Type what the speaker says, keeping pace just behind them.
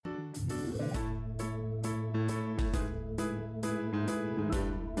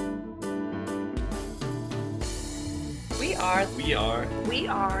We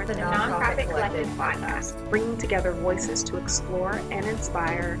are the Nonprofit Collective Podcast, bringing together voices to explore and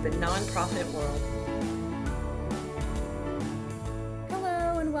inspire the nonprofit world.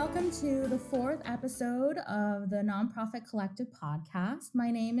 Hello, and welcome to the fourth episode of the Nonprofit Collective Podcast.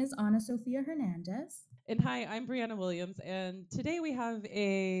 My name is Ana Sofia Hernandez. And hi, I'm Brianna Williams, and today we have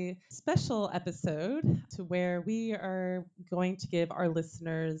a special episode to where we are going to give our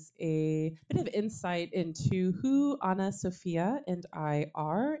listeners a bit of insight into who Ana Sofia and I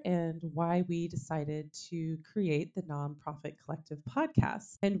are and why we decided to create the Nonprofit Collective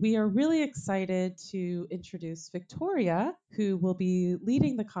Podcast. And we are really excited to introduce Victoria, who will be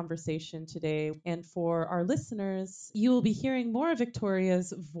leading the conversation today. And for our listeners, you will be hearing more of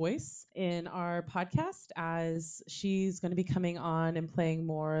Victoria's voice in our podcast, as she's going to be coming on and playing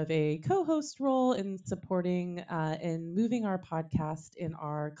more of a co-host role in supporting and moving our podcast in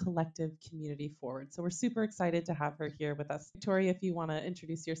our collective community forward. So we're super excited to have her here with us. Victoria, if you want to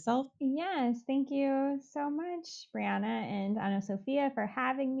introduce yourself. Yes, thank you so much, Brianna and Ana Sofia, for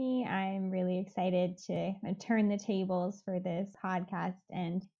having me. I'm really excited to turn the tables for this podcast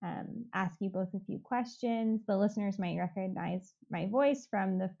and ask you both a few questions. The listeners might recognize my voice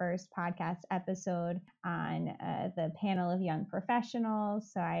from the first podcast episode on the panel of young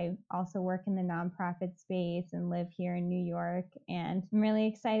professionals. So I also work in the nonprofit space and live here in New York, and I'm really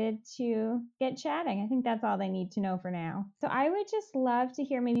excited to get chatting. I think that's all they need to know for now. So I would just love to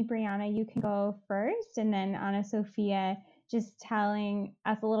hear, maybe Brianna, you can go first, and then Ana Sofia just telling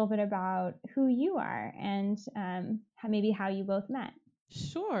us a little bit about who you are and maybe how you both met.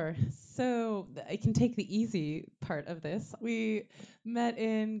 Sure. So I can take the easy part of this. We met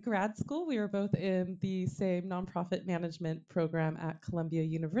in grad school. We were both in the same nonprofit management program at Columbia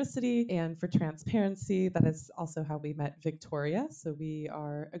University. And for transparency, that is also how we met Victoria. So we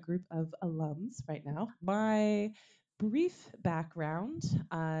are a group of alums right now. My brief background,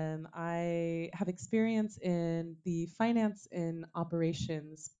 I have experience in the finance and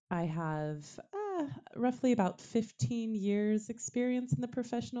operations. I have roughly about 15 years experience in the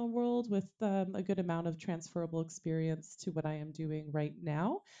professional world, with a good amount of transferable experience to what I am doing right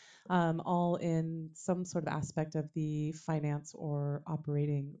now, all in some sort of aspect of the finance or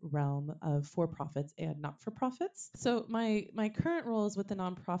operating realm of for-profits and not-for-profits. So my current role is with a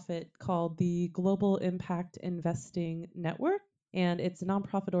nonprofit called the Global Impact Investing Network. And it's a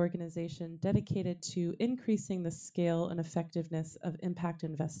nonprofit organization dedicated to increasing the scale and effectiveness of impact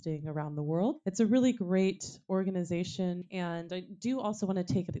investing around the world. It's a really great organization, and I do also want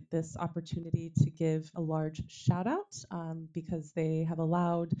to take this opportunity to give a large shout out because they have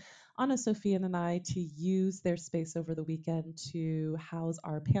allowed Ana Sofia and I to use their space over the weekend to house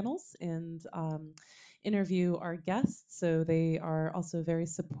our panels and interview our guests. So they are also a very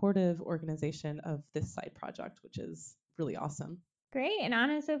supportive organization of this side project, which is really awesome. Great. And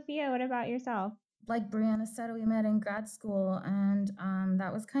Ana Sofia, what about yourself? Like Brianna said, we met in grad school, and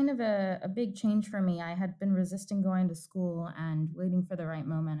that was kind of a big change for me. I had been resisting going to school and waiting for the right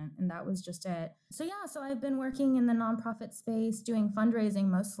moment, and that was just it. So I've been working in the nonprofit space, doing fundraising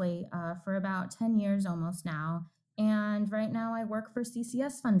mostly for about 10 years almost now. And right now I work for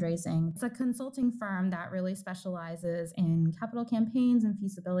CCS Fundraising. It's a consulting firm that really specializes in capital campaigns and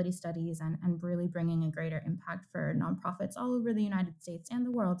feasibility studies and really bringing a greater impact for nonprofits all over the United States and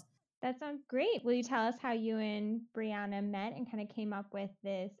the world. That sounds great. Will you tell us how you and Brianna met and kind of came up with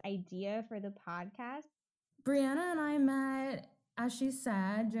this idea for the podcast? Brianna and I met, as she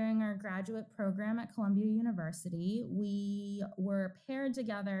said, during our graduate program at Columbia University. We were paired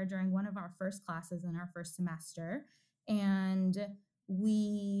together during one of our first classes in our first semester, and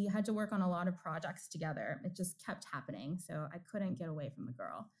we had to work on a lot of projects together. It just kept happening, so I couldn't get away from the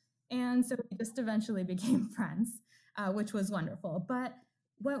girl. And so we just eventually became friends, which was wonderful. But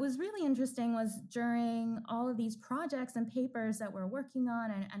what was really interesting was during all of these projects and papers that we're working on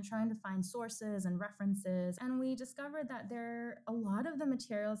and trying to find sources and references, and we discovered that a lot of the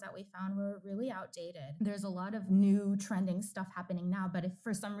materials that we found were really outdated. There's a lot of new trending stuff happening now, but if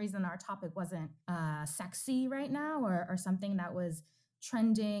for some reason our topic wasn't sexy right now or something that was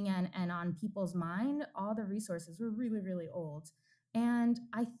trending and on people's mind, all the resources were really, really old. And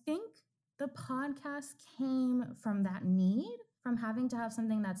I think the podcast came from that need, from having to have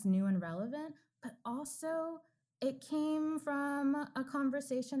something that's new and relevant, but also it came from a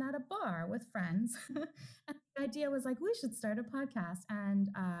conversation at a bar with friends. And the idea was like, we should start a podcast. And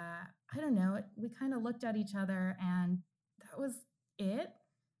I don't know, we kind of looked at each other and that was it.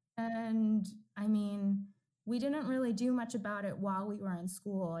 And I mean, we didn't really do much about it while we were in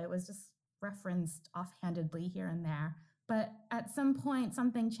school. It was just referenced offhandedly here and there. But at some point,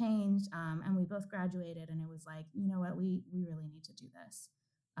 something changed, and we both graduated, and it was like, you know what, we really need to do this.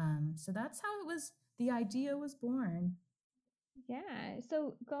 So that's how it was. The idea was born. Yeah.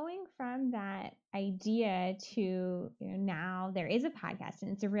 So going from that idea to, now there is a podcast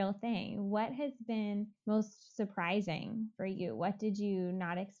and it's a real thing. What has been most surprising for you? What did you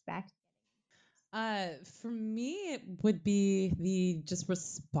not expect? For me, it would be the just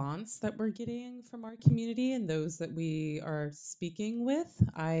response that we're getting from our community and those that we are speaking with.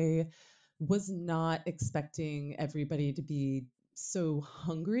 I was not expecting everybody to be so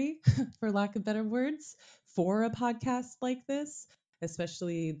hungry, for lack of better words, for a podcast like this,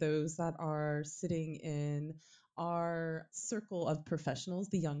 especially those that are sitting in our circle of professionals,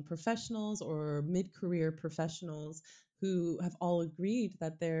 the young professionals or mid career professionals who have all agreed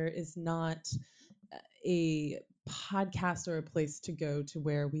that there is not a podcast or a place to go to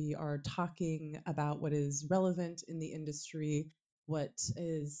where we are talking about what is relevant in the industry, what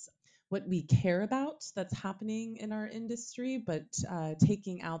we care about that's happening in our industry, but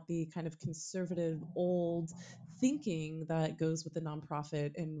taking out the kind of conservative old thinking that goes with the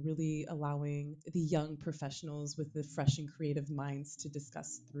nonprofit and really allowing the young professionals with the fresh and creative minds to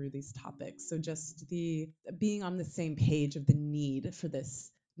discuss through these topics. So just the being on the same page of the need for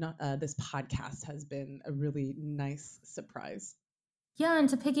this podcast has been a really nice surprise. Yeah, and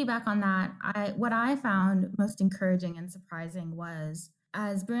to piggyback on that, what I found most encouraging and surprising was,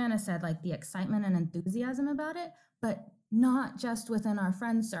 as Brianna said, like the excitement and enthusiasm about it, but not just within our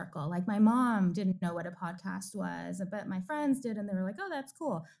friend circle. Like my mom didn't know what a podcast was, but my friends did, and they were like, "Oh, that's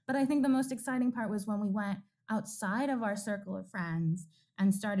cool." But I think the most exciting part was when we went outside of our circle of friends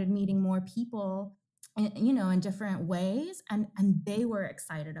and started meeting more people, in different ways, and they were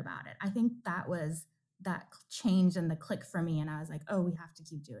excited about it. I think that change and the click for me, and I was like, oh, we have to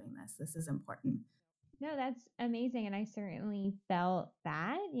keep doing this. This is important. No, that's amazing. And I certainly felt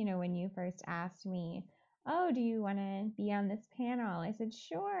that, when you first asked me, "Oh, do you want to be on this panel?" I said,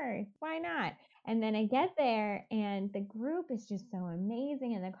 "Sure, why not?" And then I get there and the group is just so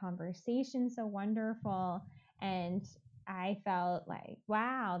amazing and the conversation so wonderful. And I felt like,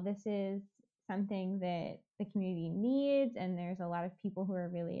 wow, this is something that the community needs. And there's a lot of people who are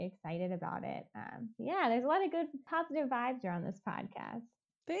really excited about it. Yeah, there's a lot of good positive vibes around this podcast.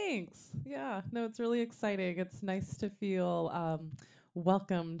 Thanks. Yeah, no, it's really exciting. It's nice to feel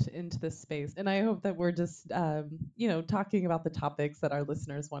welcomed into this space. And I hope that we're just, talking about the topics that our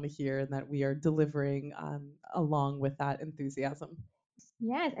listeners want to hear and that we are delivering along with that enthusiasm.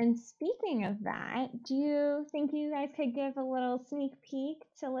 Yes, and speaking of that, do you think you guys could give a little sneak peek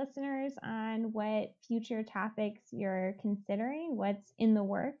to listeners on what future topics you're considering? What's in the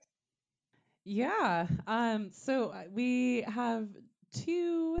works? Yeah. So we have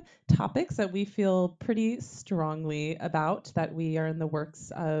two topics that we feel pretty strongly about that we are in the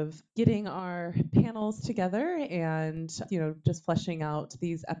works of getting our panels together and, just fleshing out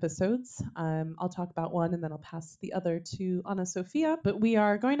these episodes. I'll talk about one and then I'll pass the other to Anna Sophia. But we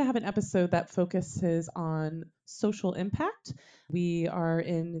are going to have an episode that focuses on social impact. We are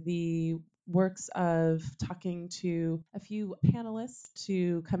in the works of talking to a few panelists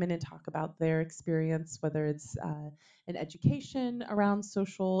to come in and talk about their experience, whether it's an education around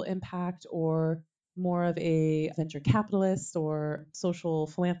social impact or more of a venture capitalist or social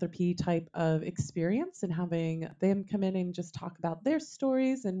philanthropy type of experience, and having them come in and just talk about their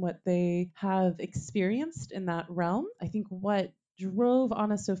stories and what they have experienced in that realm. I think what drove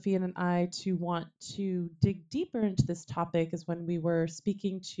Anna Sophia and I to want to dig deeper into this topic is when we were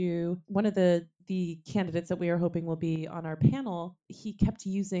speaking to one of the candidates that we are hoping will be on our panel. He kept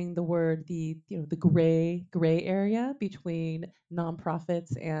using the word the gray area between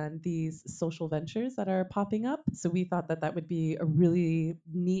nonprofits and these social ventures that are popping up. So we thought that that would be a really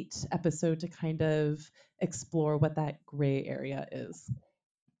neat episode to kind of explore what that gray area is.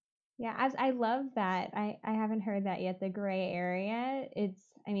 Yeah, I love that. I haven't heard that yet. The gray area.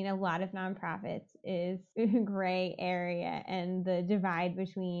 A lot of nonprofits is gray area, and the divide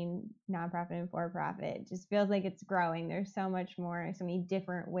between nonprofit and for profit just feels like it's growing. There's so much more, so many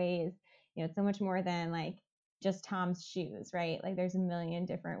different ways. It's so much more than like just Tom's shoes, right? Like there's a million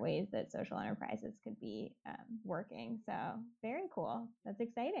different ways that social enterprises could be working. So very cool. That's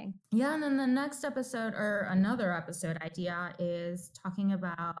exciting. Yeah, and then the next episode or another episode idea is talking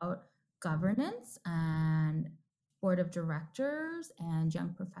about governance and board of directors and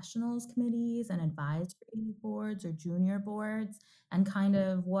young professionals committees and advisory boards or junior boards, and kind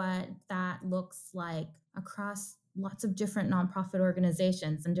of what that looks like across lots of different nonprofit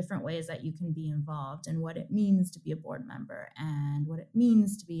organizations and different ways that you can be involved, and what it means to be a board member, and what it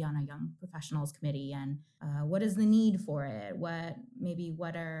means to be on a young professionals committee, and what is the need for it, what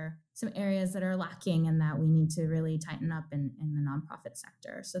are some areas that are lacking and that we need to really tighten up in the nonprofit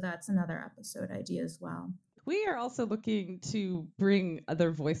sector. So that's another episode idea as well. We are also looking to bring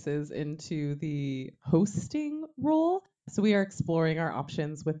other voices into the hosting role. So we are exploring our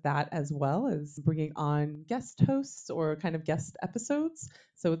options with that, as well as bringing on guest hosts or kind of guest episodes.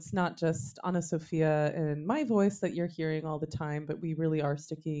 So it's not just Anna Sophia and my voice that you're hearing all the time, but we really are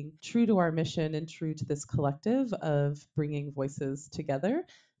sticking true to our mission and true to this collective of bringing voices together.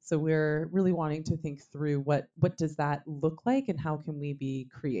 So we're really wanting to think through what does that look like and how can we be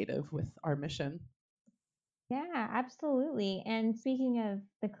creative with our mission. Yeah, absolutely. And speaking of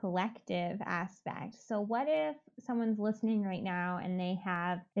the collective aspect, so what if someone's listening right now and they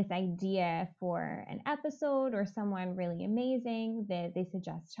have this idea for an episode or someone really amazing that they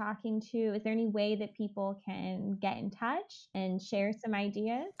suggest talking to? Is there any way that people can get in touch and share some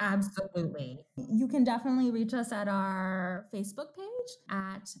ideas? Absolutely. You can definitely reach us at our Facebook page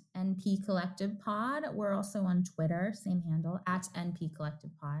at NP Collective Pod. We're also on Twitter, same handle, at NP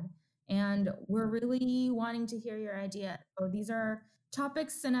Collective Pod. And we're really wanting to hear your idea. So these are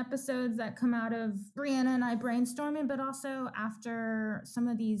topics and episodes that come out of Brianna and I brainstorming, but also after some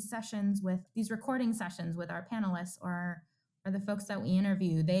of these sessions with these recording sessions with our panelists or the folks that we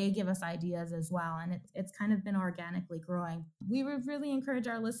interview, they give us ideas as well. And it's kind of been organically growing. We would really encourage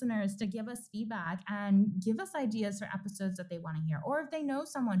our listeners to give us feedback and give us ideas for episodes that they want to hear. Or if they know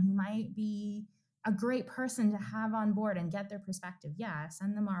someone who might be a great person to have on board and get their perspective, yeah,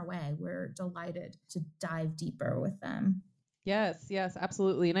 send them our way. We're delighted to dive deeper with them. Yes,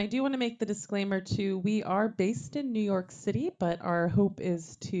 absolutely. And I do want to make the disclaimer too. We are based in New York City, but our hope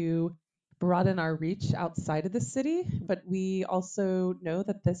is to broaden our reach outside of the city. But we also know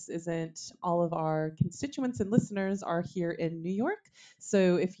that this isn't all of our constituents and listeners are here in New York.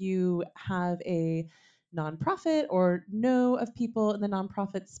 So if you have a nonprofit or know of people in the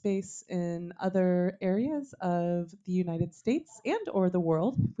nonprofit space in other areas of the United States and or the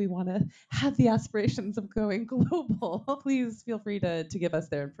world, if we want to have the aspirations of going global, please feel free to give us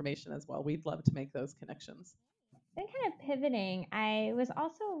their information as well. We'd love to make those connections. Then kind of pivoting, I was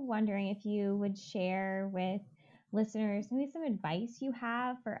also wondering if you would share with listeners maybe some advice you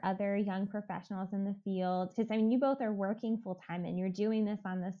have for other young professionals in the field. Because I mean, you both are working full time and you're doing this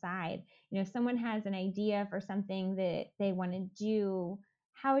on the side. If someone has an idea for something that they want to do,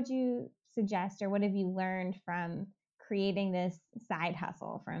 how would you suggest or what have you learned from creating this side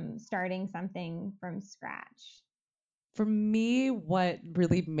hustle, from starting something from scratch? For me, what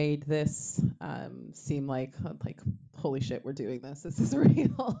really made this seem like holy shit, we're doing this. This is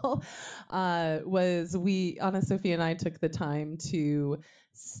real. Was Anna Sophie and I took the time to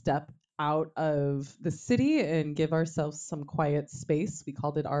step out of the city and give ourselves some quiet space. We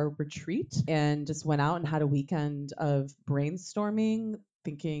called it our retreat and just went out and had a weekend of brainstorming,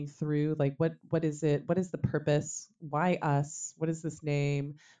 thinking through what is it? What is the purpose? Why us? What is this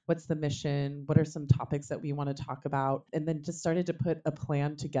name? What's the mission? What are some topics that we want to talk about? And then just started to put a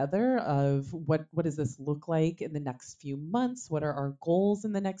plan together of what does this look like in the next few months? What are our goals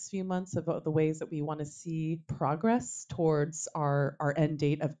in the next few months of the ways that we want to see progress towards our end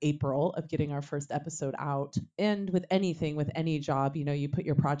date of April of getting our first episode out. And with anything, with any job, you put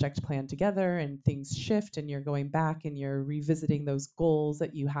your project plan together and things shift and you're going back and you're revisiting those goals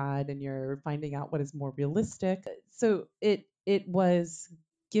that you had and you're finding out what is more realistic. So it was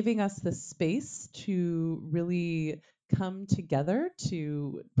giving us the space to really come together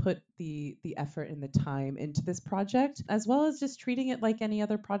to put the effort and the time into this project, as well as just treating it like any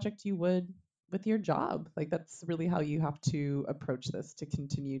other project you would with your job. Like that's really how you have to approach this to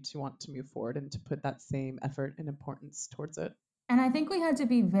continue to want to move forward and to put that same effort and importance towards it. And I think we had to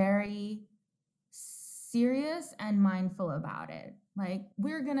be very serious and mindful about it. Like,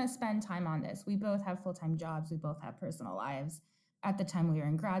 we're going to spend time on this. We both have full-time jobs. We both have personal lives. At the time we were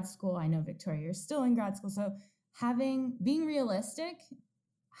in grad school, I know Victoria, you're still in grad school. So being realistic,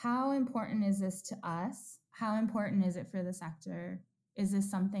 how important is this to us? How important is it for the sector? Is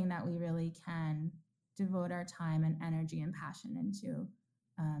this something that we really can devote our time and energy and passion into?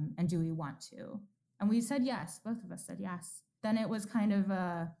 And do we want to? And we said yes. Both of us said yes. Then it was kind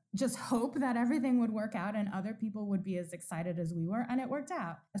of just hope that everything would work out and other people would be as excited as we were. And it worked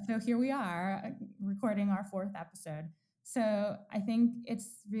out. So here we are recording our 4th episode. So I think it's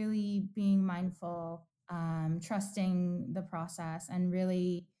really being mindful, trusting the process and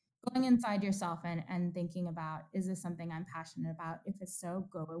really going inside yourself and thinking about, is this something I'm passionate about? If it's so,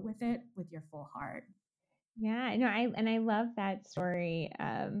 go with it with your full heart. Yeah, I love that story.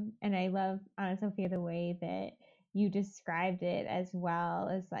 And I love, Anna Sophia, the way that you described it as well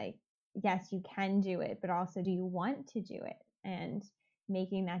as like, yes, you can do it, but also, do you want to do it? And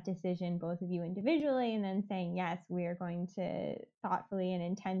making that decision, both of you individually, and then saying, yes, we are going to thoughtfully and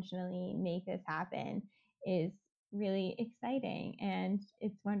intentionally make this happen, is really exciting. And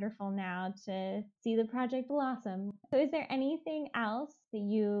it's wonderful now to see the project blossom. So, is there anything else that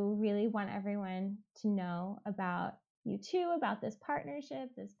you really want everyone to know about you two, about this partnership,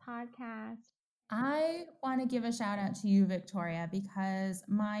 this podcast? I want to give a shout out to you, Victoria, because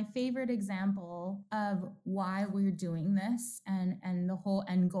my favorite example of why we're doing this and the whole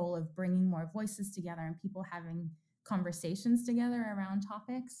end goal of bringing more voices together and people having conversations together around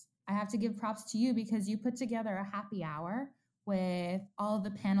topics, I have to give props to you because you put together a happy hour with all of the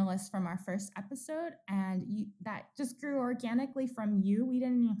panelists from our first episode, and that just grew organically from you. We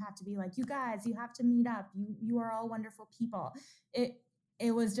didn't even have to be like, you guys, you have to meet up. You are all wonderful people.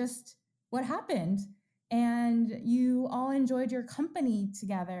 It was just what happened, and you all enjoyed your company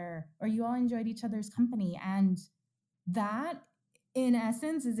together, or you all enjoyed each other's company, and that in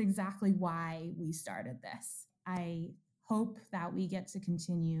essence is exactly why we started this. I hope that we get to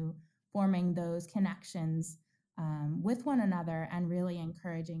continue forming those connections with one another and really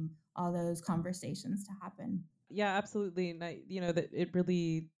encouraging all those conversations to happen. Yeah, absolutely. And that it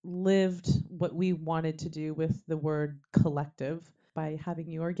really lived what we wanted to do with the word collective by having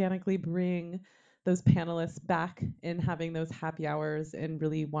you organically bring those panelists back and having those happy hours and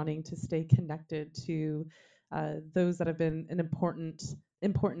really wanting to stay connected to those that have been an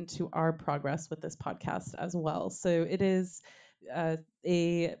important to our progress with this podcast as well. So it is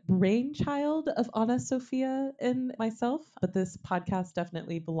a brainchild of Anna Sophia and myself, but this podcast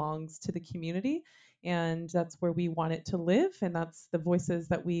definitely belongs to the community, and that's where we want it to live, and that's the voices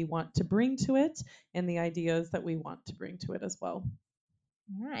that we want to bring to it and the ideas that we want to bring to it as well.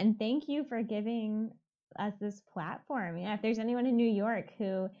 Yeah, and thank you for giving us this platform. Yeah, if there's anyone in New York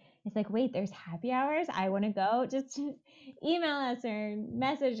who is like, wait, there's happy hours, I want to go, just email us or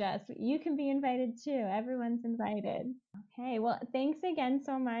message us. You can be invited too. Everyone's invited. Okay, well, thanks again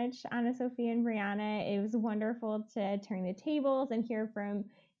so much, Anna Sophia and Brianna. It was wonderful to turn the tables and hear from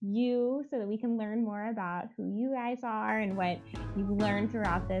you so that we can learn more about who you guys are and what you've learned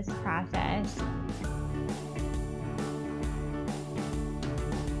throughout this process.